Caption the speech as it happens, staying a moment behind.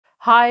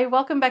Hi,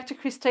 welcome back to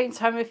Christine's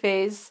Home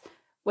Affairs.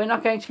 We're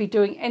not going to be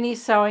doing any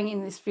sewing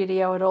in this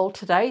video at all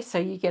today, so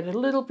you get a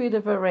little bit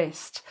of a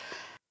rest.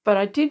 But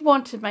I did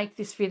want to make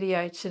this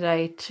video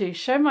today to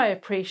show my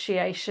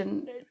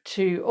appreciation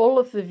to all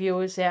of the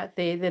viewers out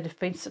there that have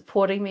been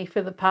supporting me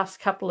for the past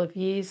couple of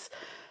years.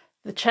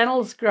 The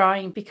channel's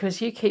growing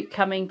because you keep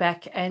coming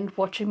back and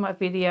watching my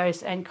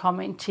videos and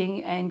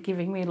commenting and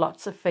giving me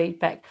lots of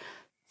feedback.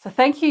 So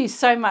thank you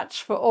so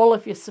much for all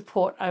of your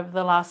support over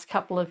the last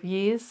couple of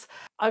years.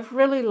 I've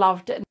really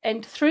loved it.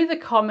 And through the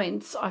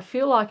comments, I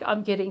feel like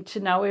I'm getting to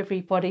know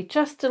everybody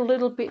just a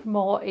little bit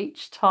more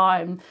each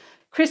time.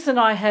 Chris and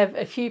I have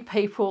a few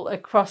people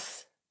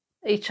across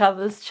each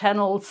other's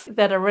channels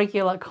that are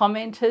regular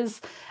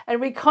commenters,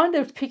 and we kind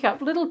of pick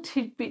up little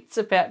tidbits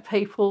about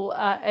people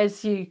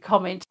as you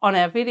comment on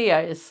our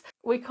videos.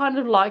 We kind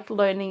of like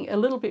learning a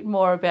little bit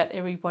more about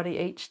everybody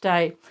each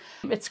day.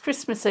 It's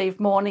Christmas Eve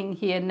morning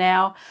here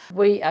now.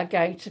 We are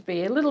going to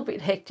be a little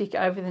bit hectic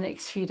over the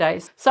next few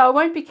days, so I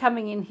won't be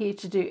coming in here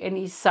to do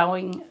any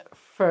sewing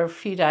for a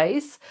few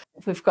days.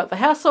 We've got the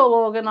house all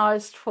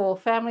organised for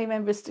family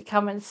members to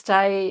come and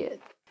stay,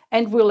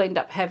 and we'll end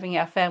up having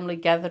our family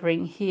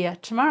gathering here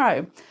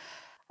tomorrow.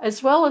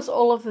 As well as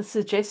all of the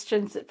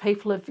suggestions that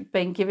people have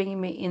been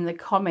giving me in the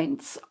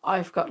comments,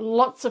 I've got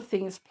lots of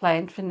things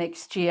planned for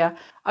next year.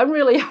 I'm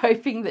really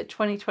hoping that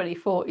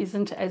 2024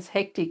 isn't as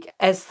hectic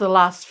as the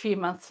last few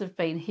months have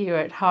been here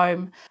at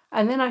home,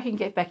 and then I can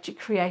get back to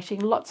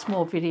creating lots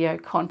more video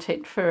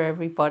content for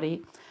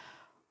everybody.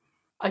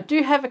 I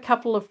do have a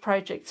couple of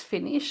projects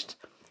finished,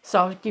 so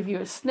I'll give you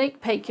a sneak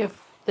peek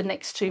of the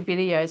next two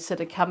videos that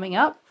are coming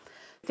up.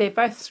 They're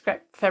both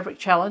scrap fabric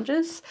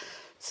challenges.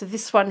 So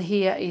this one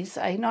here is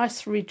a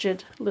nice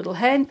rigid little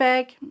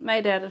handbag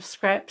made out of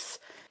scraps.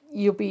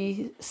 You'll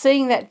be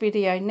seeing that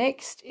video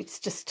next. It's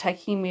just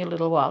taking me a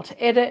little while to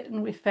edit,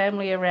 and with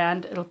family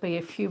around, it'll be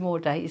a few more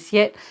days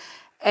yet.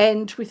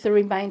 And with the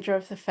remainder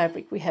of the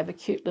fabric, we have a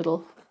cute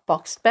little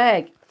boxed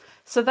bag.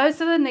 So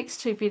those are the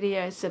next two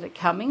videos that are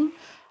coming.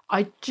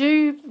 I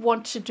do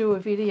want to do a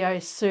video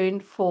soon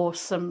for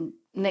some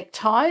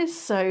neckties,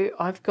 so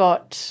I've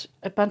got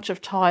a bunch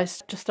of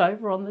ties just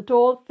over on the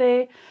door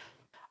there.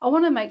 I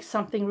want to make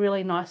something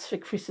really nice for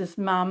Chris's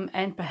mum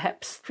and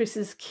perhaps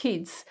Chris's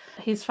kids.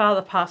 His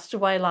father passed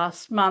away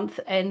last month,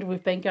 and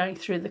we've been going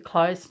through the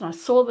clothes, and I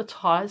saw the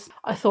ties.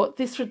 I thought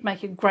this would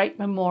make a great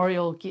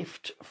memorial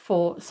gift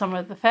for some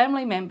of the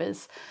family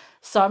members.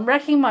 So I'm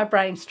racking my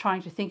brains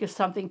trying to think of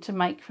something to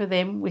make for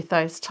them with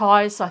those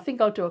ties. So I think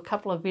I'll do a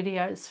couple of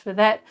videos for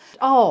that.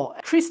 Oh,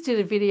 Chris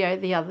did a video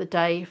the other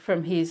day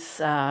from his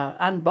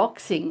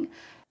unboxing,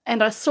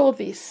 and I saw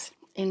this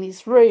in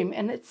his room,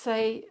 and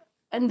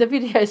the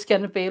video is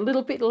going to be a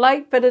little bit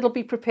late, but it'll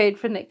be prepared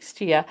for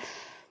next year.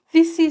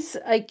 This is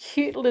a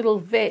cute little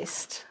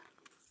vest.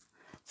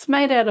 It's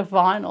made out of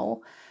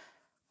vinyl,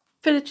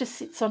 but it just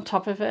sits on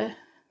top of a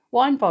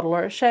wine bottle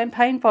or a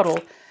champagne bottle.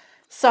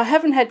 So I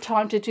haven't had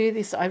time to do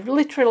this. I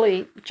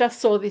literally just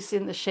saw this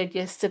in the shed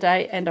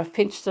yesterday, and I've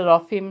pinched it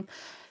off him.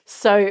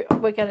 So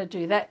we're going to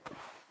do that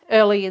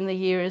early in the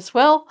year as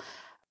well.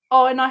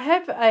 Oh, and I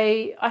have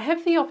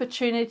the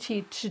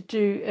opportunity to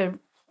do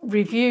a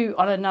review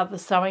on another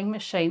sewing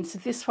machine. So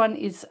this one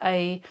is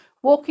a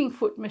walking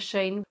foot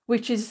machine,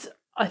 which is,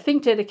 I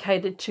think,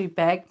 dedicated to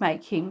bag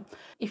making.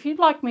 If you'd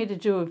like me to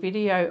do a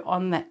video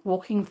on that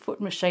walking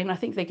foot machine, I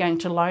think they're going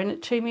to loan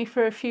it to me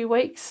for a few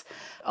weeks.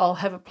 I'll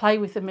have a play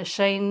with the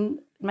machine,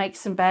 make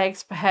some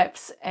bags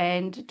perhaps,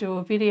 and do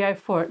a video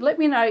for it. Let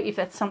me know if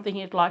that's something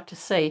you'd like to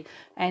see,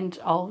 and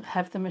I'll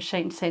have the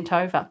machine sent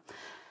over.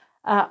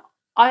 I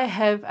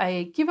have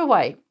a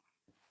giveaway.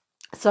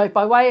 So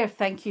by way of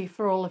thank you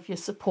for all of your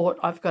support,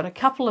 I've got a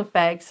couple of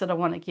bags that I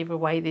want to give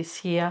away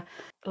this year.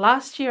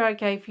 Last year I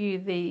gave you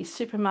the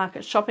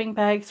supermarket shopping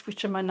bags,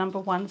 which are my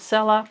 #1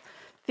 seller.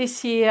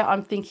 This year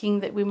I'm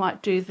thinking that we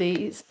might do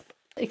these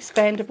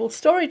expandable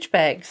storage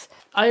bags.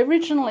 I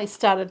originally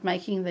started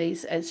making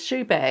these as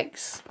shoe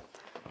bags,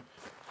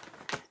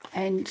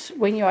 and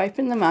when you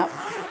open them up,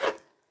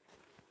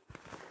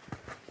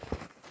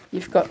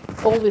 you've got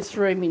all this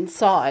room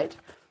inside,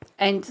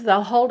 and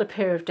they'll hold a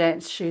pair of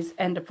dance shoes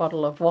and a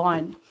bottle of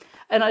wine.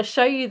 And I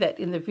show you that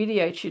in the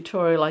video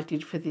tutorial I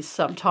did for this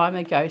some time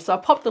ago, so I'll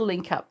pop the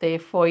link up there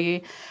for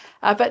you.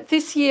 But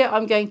this year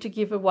I'm going to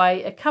give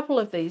away a couple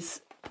of these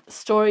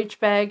storage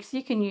bags.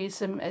 You can use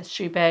them as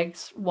shoe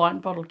bags, wine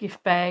bottle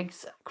gift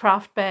bags,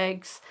 craft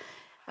bags.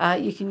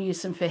 You can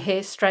use them for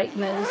hair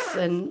straighteners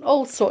and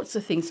all sorts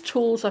of things.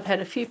 Tools, I've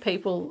had a few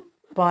people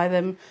buy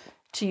them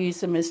to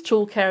use them as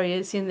tool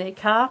carriers in their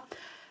car.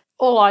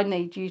 All I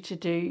need you to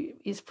do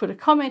is put a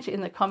comment in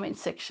the comment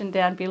section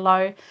down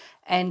below,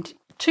 and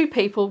 2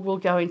 people will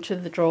go into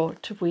the draw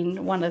to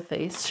win one of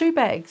these shoe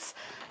bags.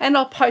 And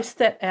I'll post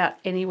that out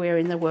anywhere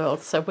in the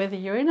world. So whether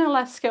you're in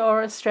Alaska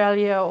or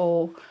Australia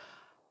or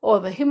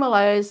the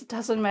Himalayas, it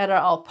doesn't matter.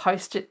 I'll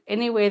post it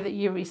anywhere that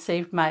you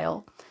receive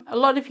mail. A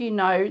lot of you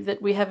know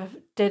that we have a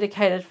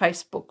dedicated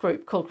Facebook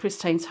group called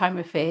Christine's Home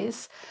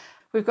Affairs.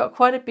 We've got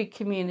quite a big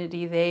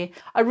community there.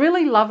 I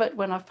really love it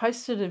when I've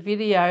posted a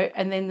video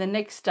and then the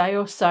next day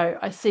or so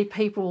I see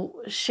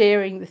people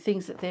sharing the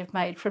things that they've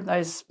made from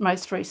those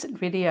most recent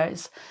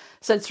videos.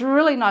 So it's a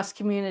really nice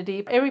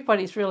community.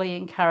 Everybody's really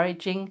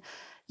encouraging.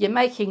 You're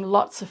making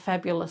lots of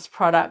fabulous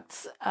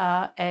products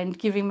and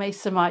giving me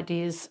some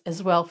ideas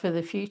as well for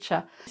the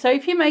future. So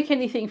if you make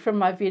anything from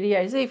my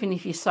videos, even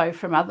if you sew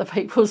from other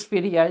people's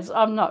videos,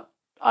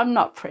 I'm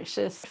not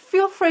precious.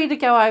 Feel free to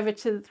go over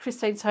to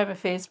Christine's Home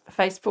Affairs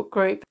Facebook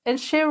group and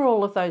share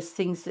all of those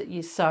things that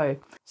you sew.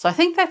 So I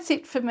think that's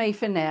it for me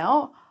for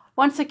now.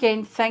 Once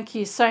again, thank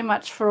you so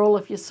much for all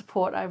of your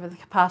support over the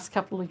past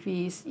couple of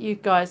years. You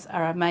guys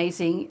are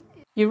amazing.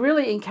 You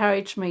really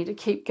encourage me to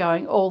keep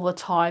going all the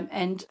time,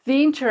 and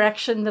the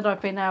interaction that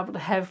I've been able to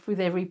have with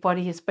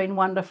everybody has been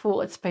wonderful.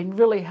 It's been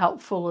really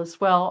helpful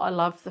as well. I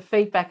love the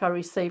feedback I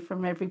receive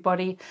from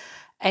everybody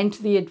and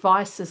the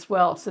advice as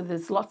well. So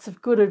there's lots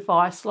of good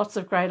advice, lots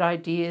of great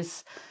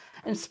ideas.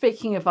 And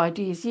speaking of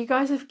ideas, you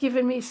guys have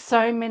given me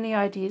so many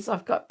ideas.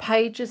 I've got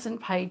pages and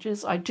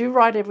pages. I do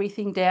write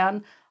everything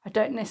down. I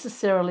don't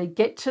necessarily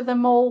get to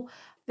them all.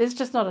 There's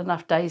just not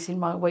enough days in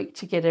my week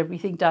to get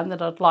everything done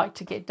that I'd like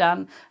to get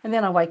done. And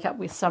then I wake up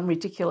with some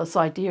ridiculous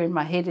idea in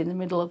my head in the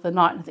middle of the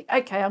night and I think,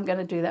 okay, I'm going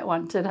to do that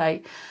one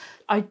today.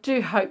 I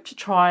do hope to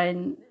try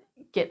and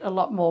get a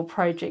lot more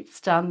projects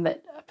done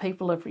that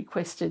people have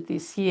requested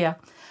this year.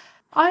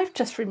 I've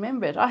just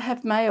remembered I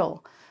have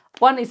mail.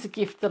 One is a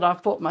gift that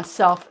I've bought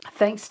myself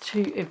thanks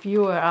to a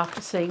viewer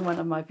after seeing one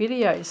of my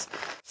videos.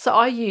 So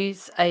I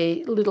use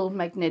a little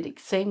magnetic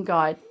seam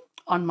guide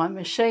on my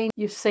machine.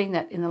 You've seen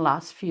that in the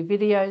last few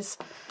videos.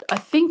 I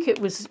think it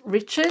was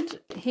Richard.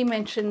 He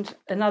mentioned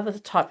another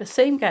type of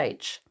seam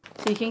gauge.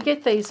 So you can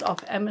get these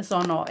off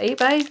Amazon or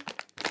eBay,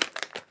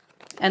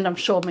 and I'm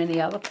sure many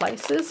other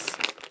places.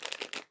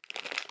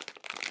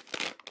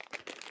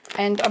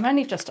 And I'm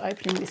only just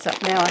opening this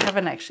up now. I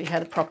haven't actually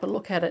had a proper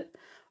look at it.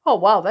 Oh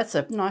wow, that's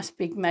a nice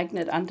big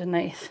magnet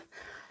underneath.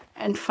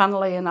 And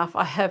funnily enough,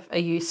 I have a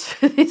use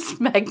for this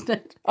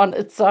magnet on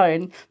its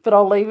own, but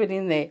I'll leave it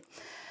in there.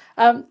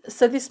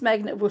 So this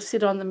magnet will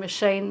sit on the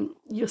machine.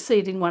 You'll see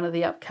it in one of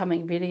the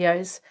upcoming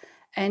videos.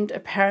 And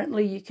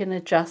apparently you can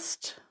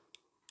adjust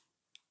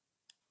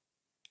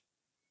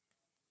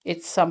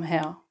it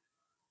somehow.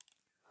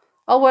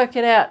 I'll work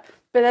it out.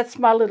 But that's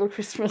my little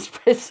Christmas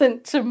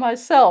present to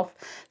myself.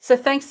 So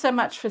thanks so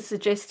much for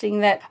suggesting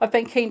that. I've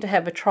been keen to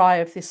have a try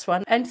of this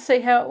one and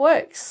see how it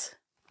works.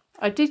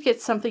 I did get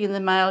something in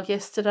the mail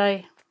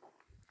yesterday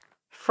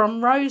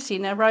from Rosie.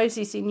 Now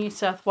Rosie's in New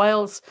South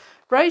Wales.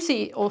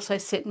 Rosie also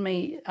sent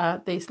me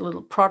these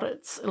little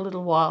products a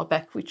little while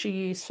back, which you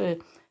use for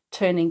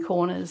turning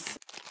corners.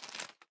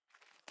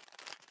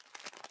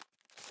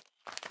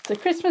 It's a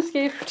Christmas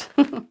gift.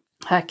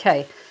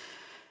 Okay.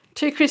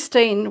 To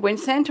Christine, when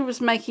Santa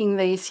was making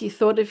these, he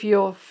thought of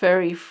your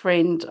furry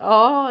friend.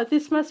 Oh,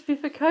 this must be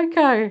for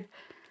Coco.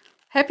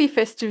 Happy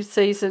festive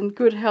season,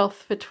 good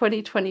health for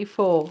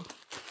 2024.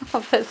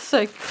 Oh, that's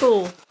so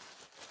cool.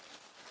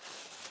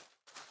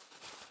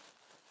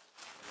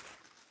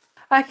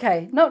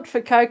 Okay, not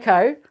for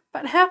Coco,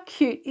 but how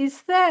cute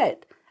is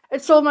that?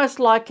 It's almost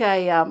like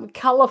a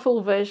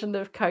colourful version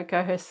of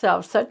Coco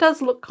herself, so it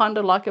does look kind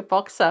of like a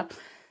boxer.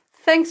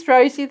 Thanks,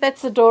 Rosie,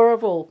 that's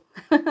adorable.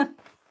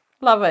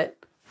 Love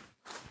it.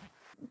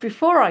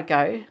 Before I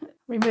go,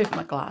 remove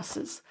my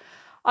glasses.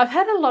 I've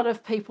had a lot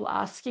of people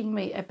asking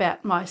me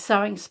about my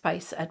sewing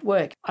space at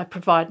work. I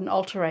provide an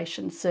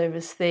alteration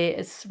service there,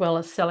 as well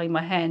as selling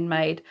my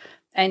handmade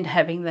and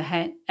having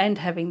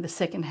the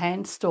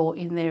second-hand store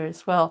in there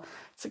as well.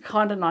 It's a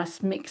kind of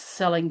nice mix,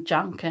 selling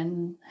junk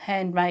and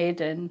handmade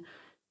and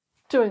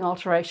doing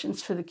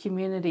alterations for the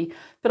community.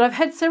 But I've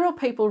had several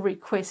people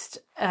request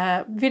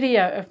a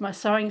video of my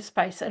sewing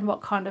space and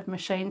what kind of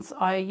machines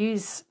I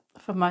use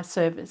for my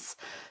service.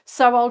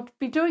 So I'll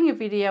be doing a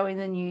video in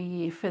the new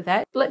year for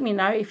that. Let me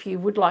know if you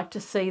would like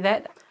to see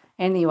that.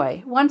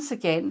 Anyway, once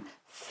again,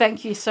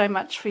 thank you so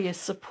much for your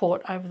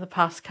support over the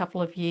past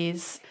couple of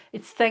years.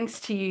 It's thanks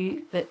to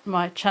you that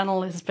my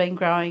channel has been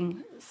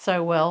growing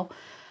so well,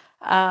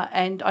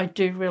 and I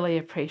do really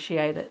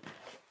appreciate it.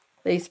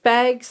 These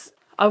bags,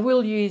 I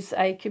will use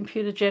a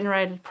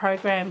computer-generated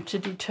program to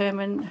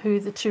determine who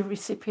the two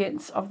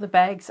recipients of the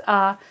bags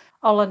are.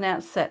 I'll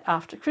announce that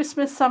after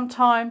Christmas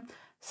sometime.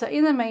 So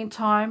in the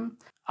meantime,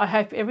 I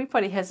hope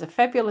everybody has a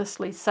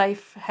fabulously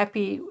safe,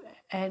 happy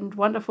and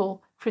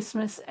wonderful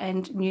Christmas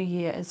and New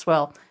Year as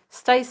well.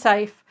 Stay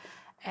safe,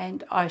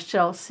 and I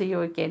shall see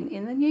you again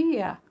in the new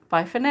year.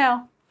 Bye for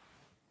now.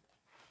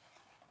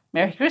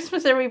 Merry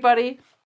Christmas, everybody.